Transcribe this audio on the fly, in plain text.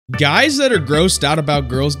Guys that are grossed out about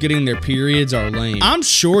girls getting their periods are lame. I'm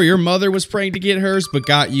sure your mother was praying to get hers, but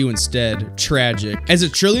got you instead. Tragic. As a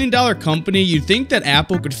trillion-dollar company, you'd think that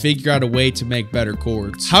Apple could figure out a way to make better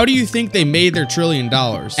cords. How do you think they made their $1 trillion?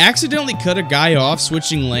 Accidentally cut a guy off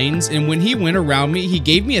switching lanes, and when he went around me, he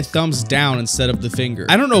gave me a thumbs down instead of the finger.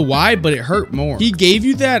 I don't know why, but it hurt more. He gave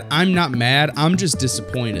you that? I'm not mad, I'm just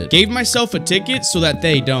disappointed. Gave myself a ticket so that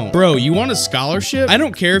they don't. Bro, you want a scholarship? I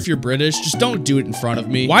don't care if you're British, just don't do it in front of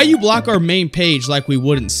me. Why you block our main page like we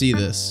wouldn't see this?